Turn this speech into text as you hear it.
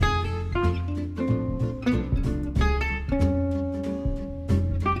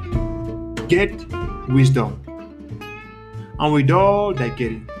get wisdom. And with all that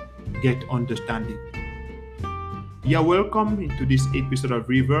getting, get understanding. You are welcome into this episode of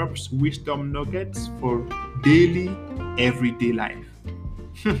Reverb's Wisdom Nuggets for daily, everyday life.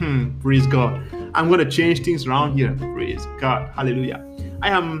 Praise God. I'm going to change things around here. Praise God. Hallelujah. I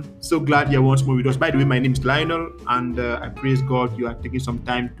am so glad you're once more with us. By the way, my name is Lionel, and I praise God you are taking some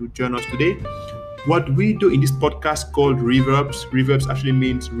time to join us today. What we do in this podcast called Reverbs actually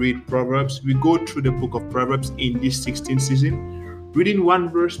means read Proverbs. We go through the book of Proverbs in this 16th season, reading one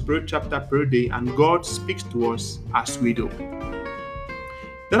verse per chapter per day, and God speaks to us as we do.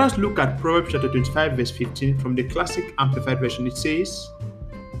 Let us look at Proverbs chapter 25, verse 15 from the Classic Amplified Version. It says,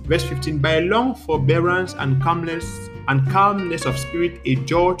 verse 15, by long forbearance and calmness of spirit, a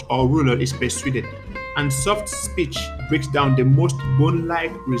judge or ruler is persuaded, and soft speech breaks down the most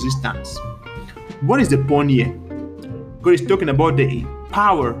bone-like resistance. What is the point here? God is talking about the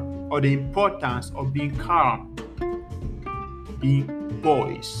power or the importance of being calm, being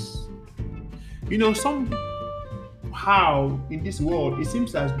poised. Somehow in this world, it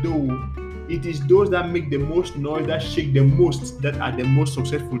seems as though it is those that make the most noise, that shake the most, that are the most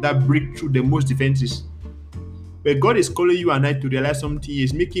successful, that break through the most defenses. But God is calling you and I to realize something.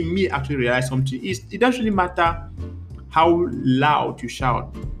 He's making me actually realize something. It doesn't really matter how loud you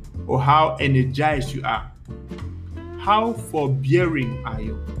shout or how energized you are. How forbearing are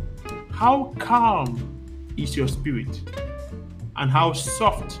you? How calm is your spirit? And how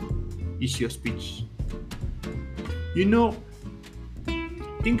soft is your speech?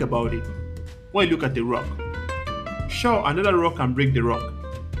 Think about it. When you look at the rock, sure, another rock can break the rock.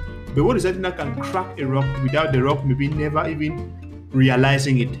 But what is that thing that can crack a rock without the rock maybe never even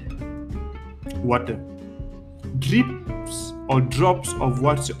realizing it? Water. Drips or drops of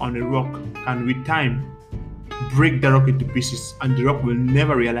water on a rock can with time break the rock into pieces, and the rock will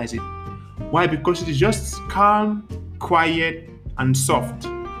never realize it. Why? Because it is just calm, quiet, and soft.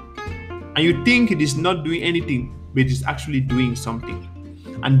 And you think it is not doing anything, but it is actually doing something.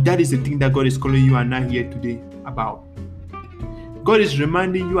 And that is the thing that God is calling you and I here today about. God is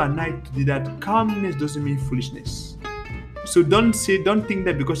reminding you and I today that calmness doesn't mean foolishness. So don't think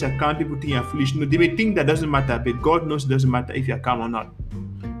that because you're calm, people think you're foolish. No, they may think that doesn't matter, but God knows it doesn't matter if you're calm or not.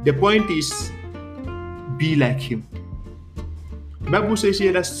 The point is, be like Him. The Bible says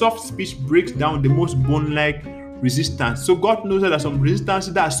here that soft speech breaks down the most bone-like resistance. So God knows that there are some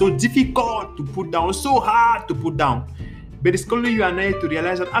resistances that are so difficult to put down, so hard to put down. But it's calling you and I to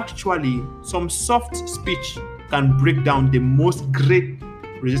realize that actually some soft speech can break down the most great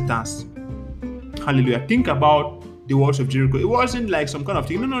resistance. Hallelujah. Think about the walls of Jericho. It wasn't like some kind of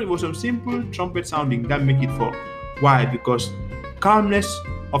thing. No, it was some simple trumpet sounding that make it fall. Why? Because calmness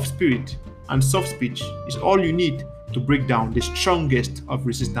of spirit and soft speech is all you need to break down the strongest of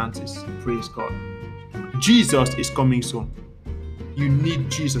resistances. Praise God. Jesus is coming soon. You need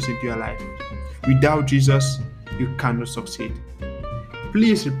Jesus into your life. Without Jesus, you cannot succeed.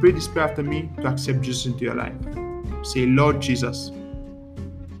 Please pray this prayer after me to accept Jesus into your life. Say, Lord Jesus,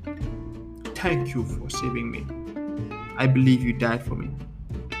 thank you for saving me. I believe you died for me.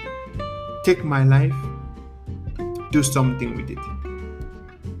 Take my life, do something with it.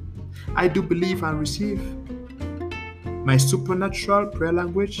 I do believe and receive my supernatural prayer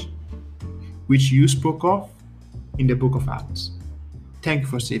language, which you spoke of in the book of Acts. Thank you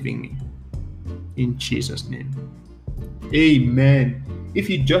for saving me. In Jesus' name. Amen. If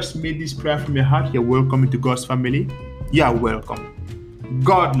you just made this prayer from your heart, you're welcome into God's family. You are welcome.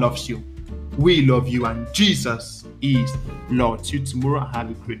 God loves you. We love you, and Jesus is Lord. See you tomorrow and have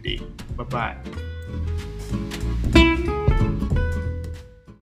a great day. Bye-bye.